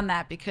 Shouldn't have done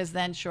that, because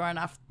then sure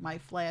enough, my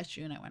flash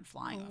unit went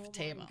flying off the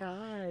table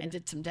and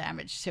did some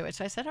damage to it.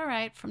 So I said, all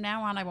right, from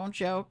now on, I won't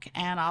joke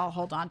and I'll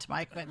hold on to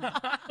my equipment.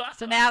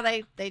 So now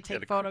they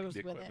take photos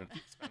with it.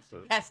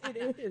 Yes, it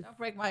is. Don't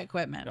break my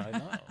equipment. I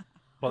know.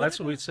 Well, that's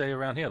what we say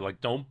around here. Like,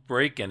 don't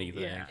break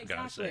anything. Yeah, for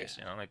God's exactly. sakes,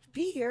 like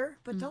Be here,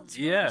 but don't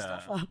screw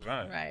stuff up.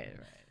 Right.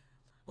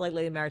 Like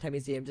Lady Maritime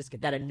Museum, just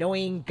get that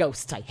annoying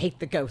ghost. I hate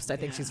the ghost. I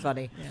think she's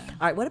funny. Yeah.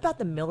 All right, what about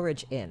the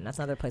Milleridge Inn? That's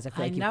another place I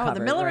feel like you've covered,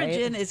 the Milleridge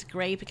right? Inn is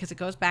great because it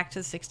goes back to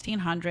the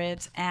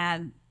 1600s,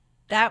 and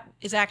that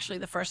is actually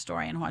the first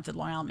story in Haunted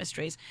Long Island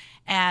Mysteries.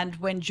 And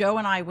when Joe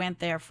and I went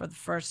there for the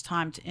first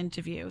time to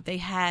interview, they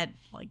had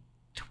like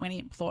 20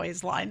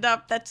 employees lined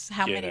up. That's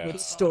how many people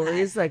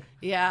stories had. like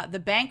Yeah, the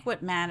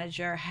banquet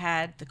manager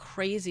had the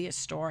craziest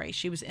story.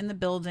 She was in the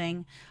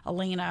building.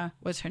 Alina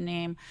was her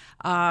name.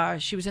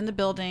 She was in the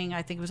building.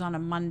 I think it was on a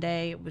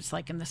Monday. It was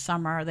like in the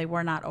summer. They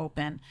were not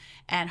open,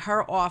 and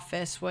her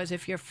office was,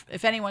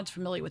 if anyone's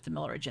familiar with the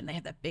Milleridge Inn, they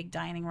have that big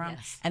dining room,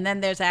 and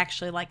then there's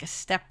actually like a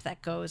step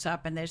that goes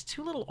up, and there's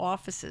two little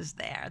offices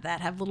there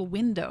that have little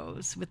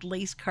windows with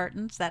lace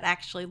curtains that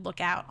actually look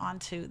out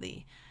onto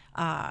the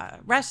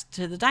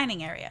to the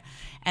dining area,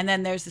 and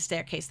then there's the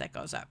staircase that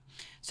goes up.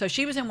 So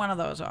she was in one of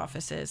those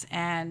offices,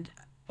 and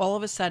all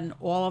of a sudden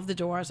all of the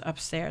doors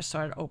upstairs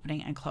started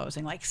opening and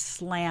closing, like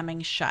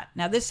slamming shut.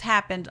 Now this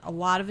happened, a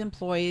lot of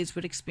employees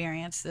would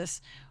experience this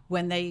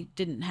when they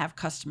didn't have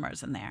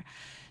customers in there.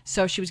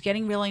 So she was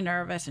getting really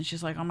nervous, and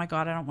she's like, oh my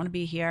God, I don't want to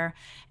be here.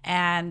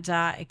 And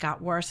it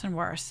got worse and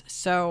worse.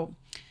 So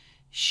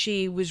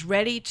she was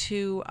ready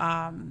to,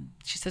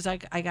 she says, I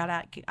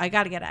got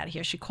to get out of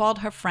here. She called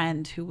her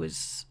friend who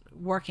was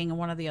working in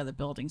one of the other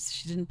buildings.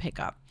 She didn't pick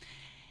up.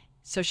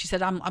 So she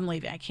said, I'm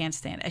leaving. I can't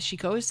stand it. As she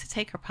goes to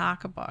take her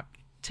pocketbook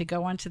to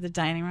go into the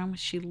dining room,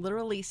 she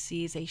literally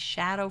sees a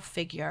shadow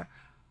figure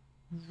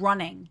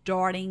running,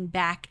 darting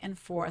back and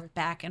forth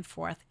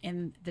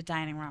in the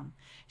dining room.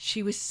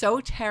 She was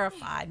so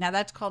terrified. Now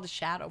that's called a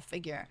shadow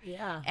figure.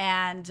 Yeah.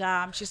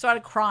 And she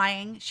started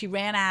crying. She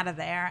ran out of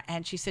there,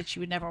 and she said she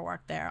would never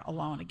work there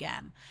alone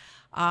again.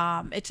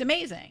 It's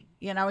amazing,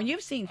 and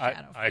you've seen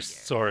shadow figures. I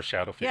saw a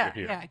shadow figure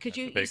here. Yeah, because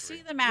you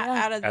see them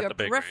out of your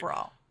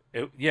peripheral.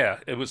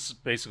 It was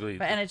basically...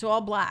 And it's all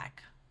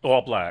black.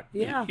 All black.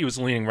 Yeah. He was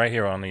leaning right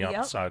here on the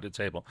opposite side of the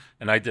table.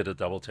 And I did a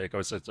double take. I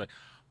was like,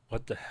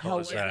 what the hell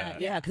is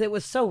that? Yeah, because it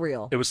was so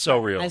real. It was so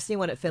real. I've seen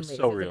one at Finley's.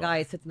 So real. The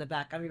guy sits in the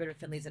back. I've been at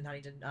Finley's in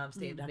Huntington,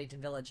 stayed in Huntington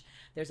Village.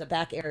 There's a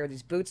back area where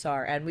these booths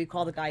are, and we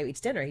call the guy who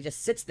eats dinner. He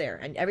just sits there,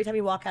 and every time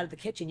you walk out of the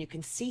kitchen, you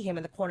can see him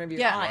in the corner of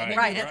your eye.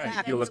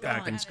 Right. You look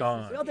back and he's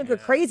gone. We all think we're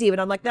crazy, but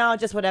I'm like, no,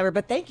 just whatever.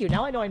 But thank you.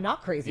 Now I know I'm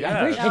not crazy. Yeah. I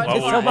appreciate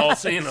you so We've all much.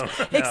 seen them.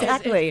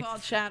 Exactly. It's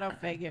called shadow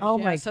figures. Oh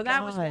my So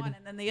that was God. one,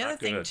 and then the other Not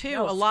thing good. too,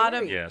 No, a lot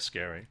scary. of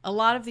Scary. a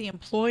lot of the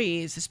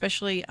employees,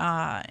 especially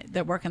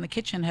that work in the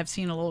kitchen, have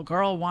seen a little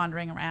girl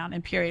wandering around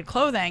in period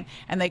clothing,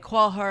 and they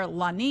call her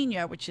La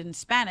Nina, which in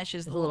Spanish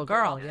is the little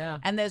girl. Yeah.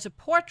 And there's a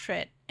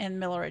portrait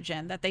in Milleridge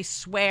Inn that they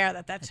swear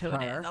that's who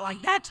it is. They're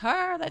like, that's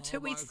her. That's who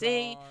we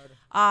see.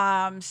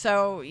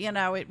 So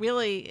it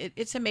really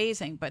it's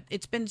amazing, but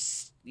it's been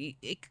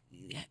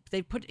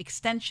they put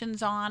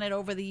extensions on it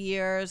over the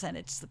years, and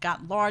it's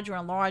gotten larger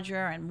and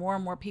larger, and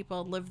more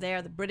people live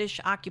there. The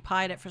British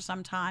occupied it for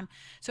some time,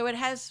 so it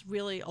has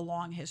really a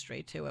long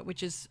history to it,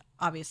 which is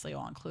obviously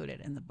all included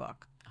in the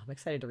book. I'm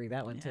excited to read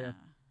that one too. Yeah.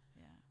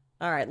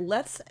 All right,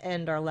 let's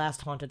end our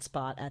last haunted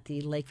spot at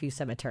the Lakeview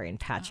Cemetery in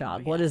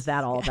Patchogue. What is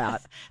that all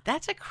about?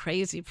 That's a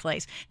crazy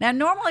place. Now,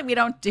 normally we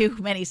don't do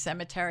many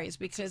cemeteries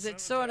because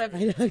it's sort of,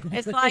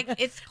 it's like,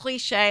 it's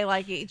cliche.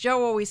 Like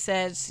Joe always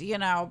says,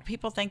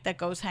 people think that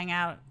ghosts hang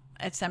out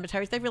at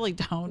cemeteries. They really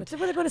don't. It's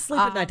where they go to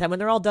sleep at nighttime when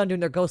they're all done doing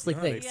their ghostly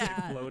things. They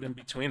float in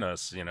between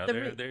us.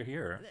 They're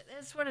here.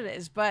 That's what it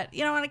is. But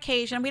on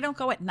occasion, we don't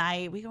go at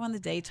night. We go in the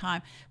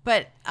daytime.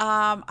 But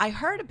I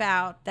heard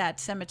about that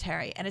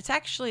cemetery, and it's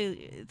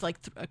actually like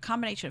a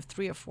combination of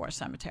 3 or 4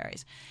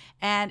 cemeteries,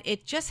 and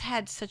it just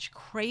had such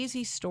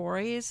crazy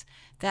stories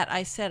that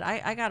I said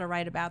I got to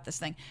write about this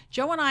thing.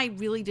 Joe and I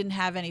really didn't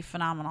have any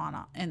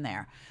phenomenon in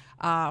there.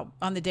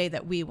 on the day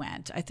that we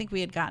went. I think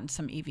we had gotten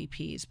some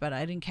EVPs, but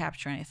I didn't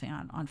capture anything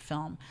on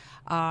film.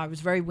 It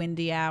was very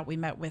windy out. We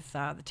met with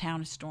the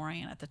town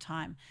historian at the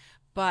time.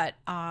 But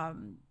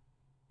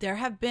there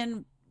have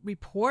been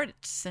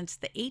reports since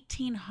the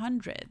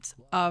 1800s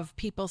of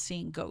people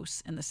seeing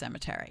ghosts in the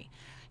cemetery.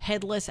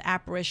 Headless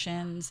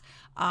apparitions.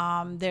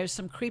 There's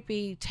some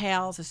creepy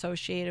tales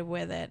associated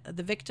with it.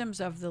 The victims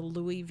of the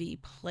Louis V.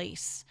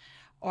 Place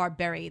are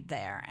buried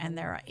there, and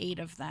there are 8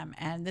 of them.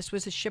 And this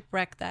was a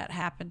shipwreck that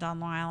happened on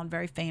Long Island,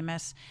 very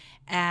famous.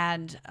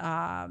 And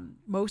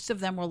most of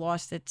them were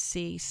lost at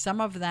sea.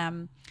 Some of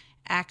them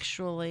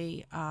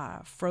actually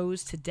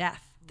froze to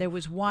death. There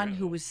was one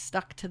who was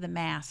stuck to the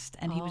mast,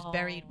 and he was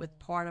buried with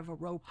part of a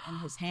rope in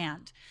his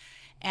hand.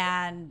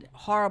 And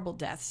horrible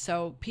death.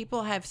 So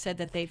people have said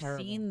that they've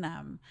seen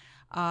them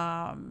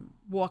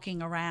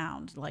walking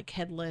around like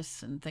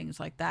headless and things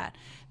like that.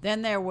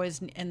 Then there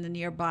was in the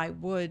nearby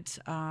woods,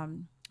 I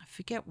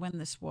forget when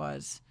this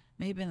was,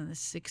 maybe in the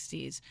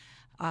 60s,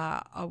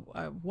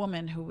 a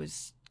woman who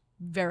was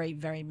very,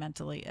 very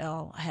mentally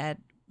ill had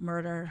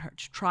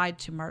tried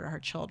to murder her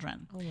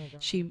children. Oh my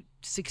God. She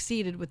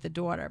succeeded with the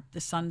daughter.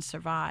 The son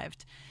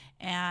survived.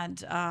 And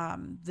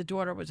the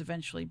daughter was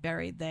eventually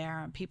buried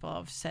there. And people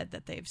have said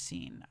that they've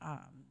seen a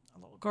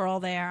little girl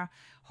there.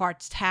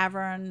 Hart's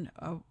Tavern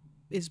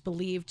is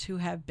believed to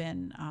have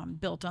been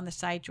built on the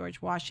site.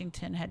 George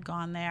Washington had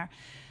gone there.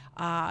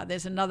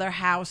 There's another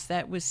house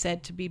that was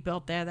said to be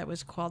built there that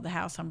was called the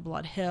House on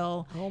Blood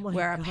Hill,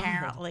 where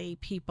apparently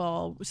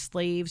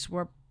slaves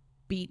were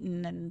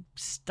beaten and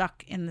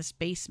stuck in this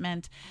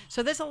basement.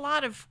 So there's a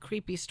lot of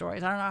creepy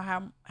stories. I don't know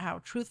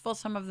how truthful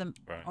some of them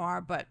are,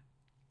 but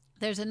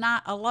there's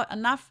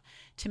enough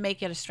to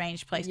make it a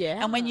strange place.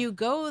 Yeah. And when you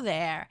go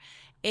there,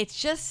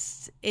 it's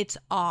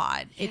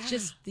odd. Yeah. It's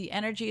just the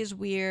energy is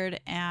weird,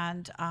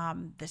 and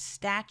the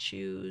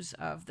statues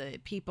of the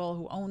people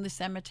who own the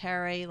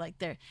cemetery, like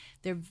they're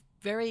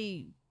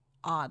very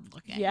odd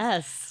looking.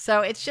 Yes.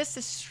 So it's just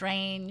a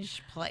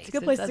strange place. It's a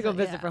good place to go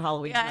visit for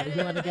Halloween.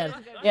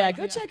 Yeah,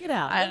 go check it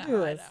out. Let's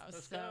do it.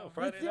 Let's go.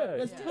 Friday night.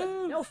 Let's do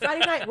it. No,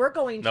 Friday night we're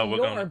going to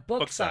your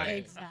book signing.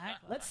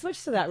 Exactly. Let's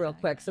switch to that real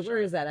quick. So where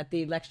is that? At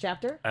the next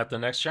chapter? At the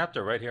next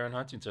chapter, right here in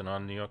Huntington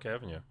on New York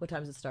Avenue. What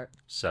time does it start?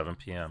 7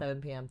 p.m.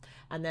 7 p.m.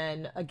 And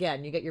then,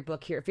 again, you get your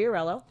book here at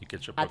Fiorello. You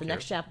get your book at the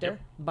next chapter, Yep.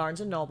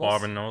 Barnes &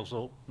 Nobles.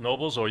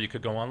 Nobles, or you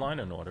could go online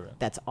and order it.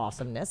 That's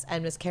awesomeness.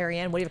 And Miss Carrie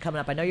Ann, what do you have coming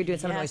up? I know you're doing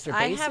something on Oyster Bay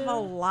I have soon. a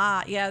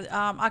lot.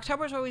 Yeah,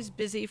 October's always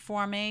busy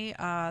for me.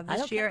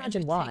 This year in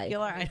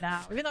particular, I know.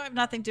 Even though I have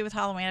nothing to do with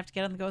Halloween, I have to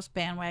get on the ghost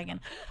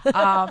bandwagon.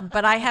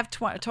 But I have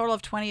a total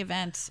of 20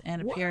 events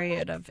in a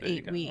period of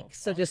 8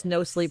 weeks. So just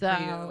no sleep for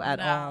you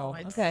at all.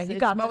 Okay, you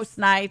got most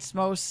nights,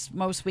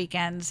 most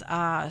weekends.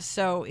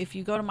 So if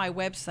you go to my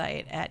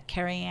website at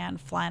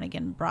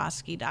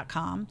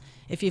carrieannflanaganbrosky.com,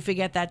 if you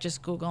forget that,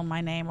 just Google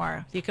my name,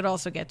 or you could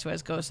also get to it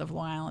as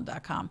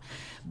ghostoflongisland.com.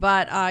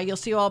 But you'll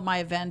see all of my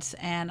events,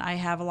 and I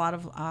have a lot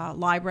of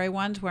library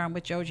ones where I'm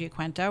with Joe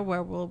Giaquenta,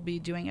 where we'll be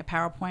doing a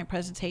PowerPoint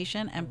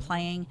presentation and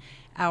playing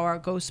our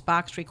ghost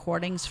box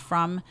recordings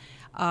from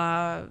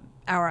our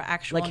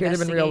actual like hear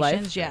them in real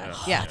life.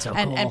 Yeah. So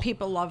and cool.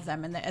 people love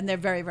them, and they're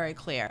very, very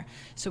clear.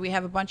 So we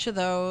have a bunch of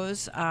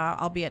those.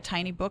 I'll be at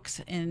Tiny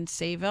Books in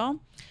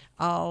Sayville.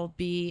 I'll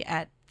be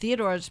at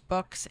Theodore's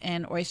Books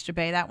in Oyster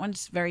Bay. That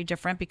one's very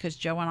different because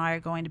Joe and I are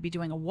going to be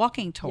doing a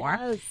walking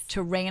tour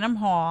to Raynham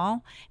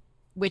Hall,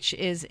 which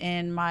is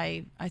in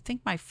I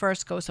think my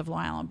first Ghost of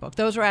Long Island book.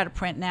 Those are out of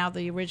print now,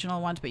 the original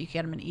ones, but you can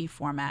get them in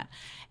e-format.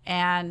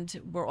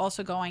 And we're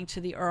also going to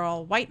the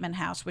Earl Whiteman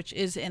House, which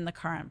is in the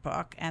current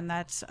book, and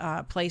that's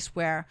a place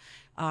where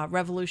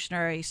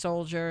Revolutionary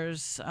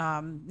soldiers,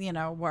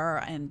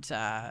 were, and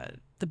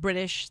the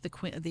British, the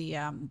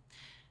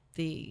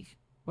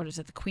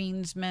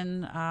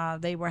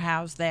Queensmen, they were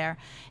housed there,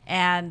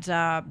 and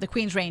the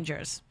Queen's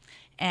Rangers.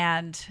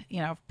 And,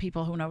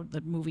 people who know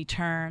the movie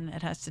Turn,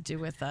 it has to do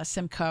with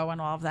Simcoe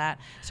and all of that.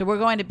 So we're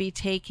going to be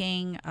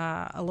taking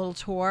a little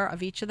tour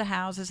of each of the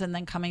houses and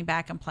then coming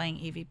back and playing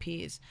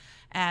EVPs.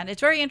 And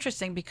it's very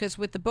interesting because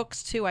with the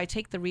books, too, I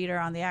take the reader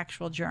on the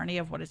actual journey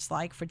of what it's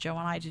like for Joe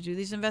and I to do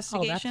these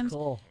investigations. Oh,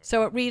 that's cool.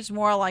 So it reads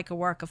more like a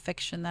work of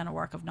fiction than a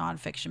work of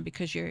nonfiction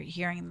because you're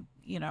hearing,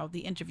 the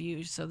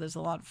interviews. So there's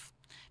a lot of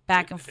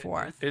back and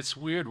forth. It's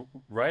weird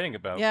writing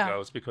about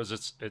ghosts because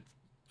it's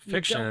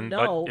fiction,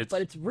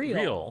 but it's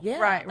real. Yeah,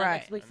 right.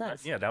 That makes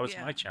sense. That was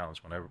my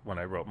challenge when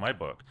I wrote my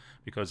book,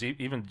 because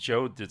even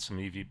Joe did some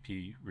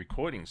EVP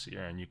recordings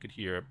here, and you could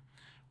hear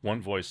one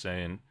voice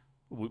saying,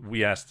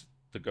 "We asked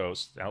the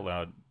ghost out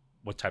loud,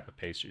 what type of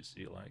pastries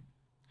do you like?"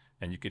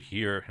 And you could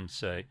hear him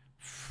say,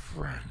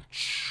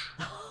 "French."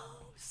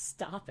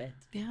 Stop it.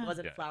 Yeah. Was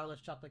it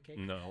flourless chocolate cake?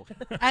 No.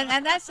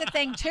 and that's the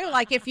thing too.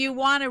 Like if you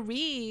want to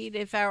read,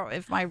 if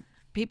my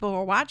people who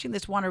are watching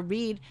this want to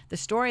read the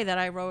story that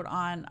I wrote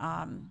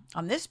on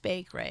this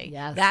bakery,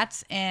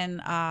 that's in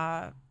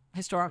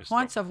Historic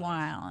Haunts of Long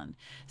Island.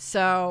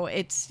 So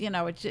it's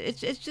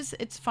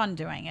it's fun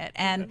doing it.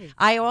 And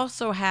I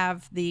also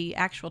have the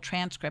actual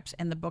transcripts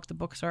in the book. The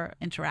books are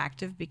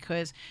interactive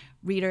because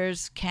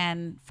readers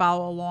can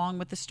follow along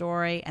with the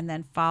story and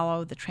then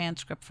follow the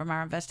transcript from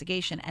our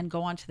investigation and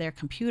go onto their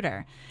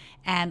computer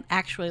and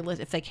actually,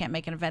 if they can't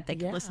make an event, they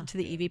can listen to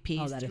the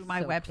EVPs that through is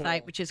my so website,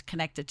 cool. which is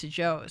connected to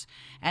Joe's.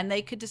 And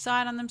they could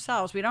decide on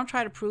themselves. We don't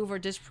try to prove or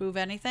disprove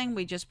anything.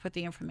 We just put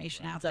the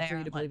information out It's up there. for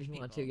you to and let believe if you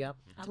want to. people- Yep.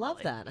 I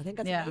love that. I think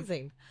that's Yeah.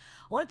 amazing.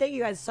 I want to thank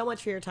you guys so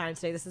much for your time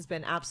today. This has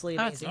been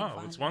absolutely Oh, it's amazing.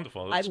 Oh, it's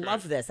wonderful. I It's great.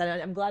 love this,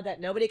 and I'm glad that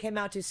nobody came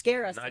out to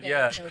scare us. Not today,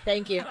 yet. So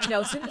thank you.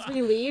 As soon as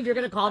we leave, you're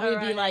going to call me and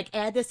be right. like,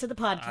 "Add this to the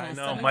podcast." I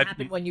know. Something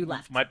happened when you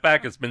left. My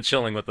back has been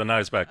chilling with the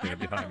knives back there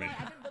behind me. I've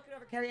been looking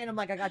over Carrie, and I'm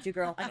like, "I got you,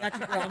 girl. I got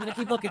you, girl. I'm going to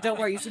keep looking. Don't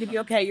worry. You seem to be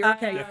okay. You're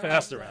okay. They're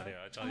fast around here,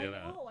 I tell you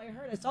that. Oh, I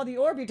heard. I saw the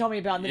orb you told me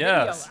about in the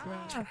Yes.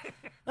 video.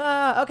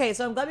 Okay,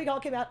 so I'm glad we all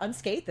came out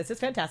unscathed. This is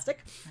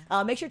fantastic.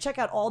 Make sure to check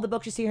out all the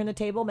books you see here on the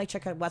table. Make sure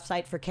to check out the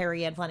website for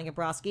Carrie Ann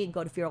Flanagan-Broski and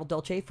go to Fiero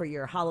Dolce for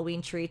your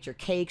Halloween treats, your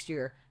cakes,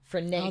 your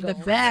Frenagle. Oh, the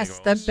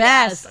best. The Yes,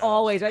 best.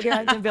 always right here in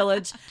Huntington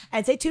Village.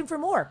 And stay tuned for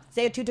more.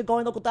 Stay tuned to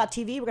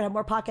GoingLocal.tv. We're going to have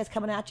more podcasts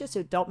coming at you,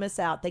 so don't miss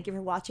out. Thank you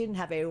for watching, and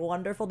have a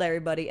wonderful day,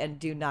 everybody. And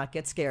do not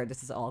get scared.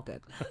 This is all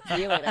good.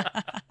 See you later.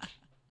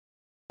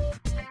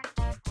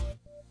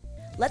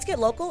 Let's Get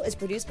Local is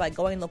produced by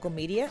Going Local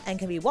Media and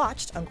can be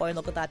watched on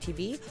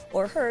GoingLocal.tv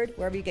or heard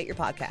wherever you get your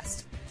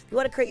podcasts. If you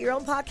want to create your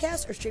own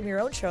podcast or stream your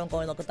own show on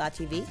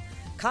GoingLocal.tv,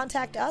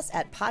 contact us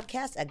at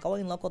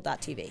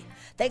podcast@GoingLocal.tv.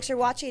 Thanks for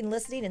watching and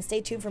listening, and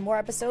stay tuned for more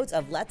episodes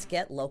of Let's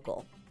Get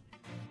Local.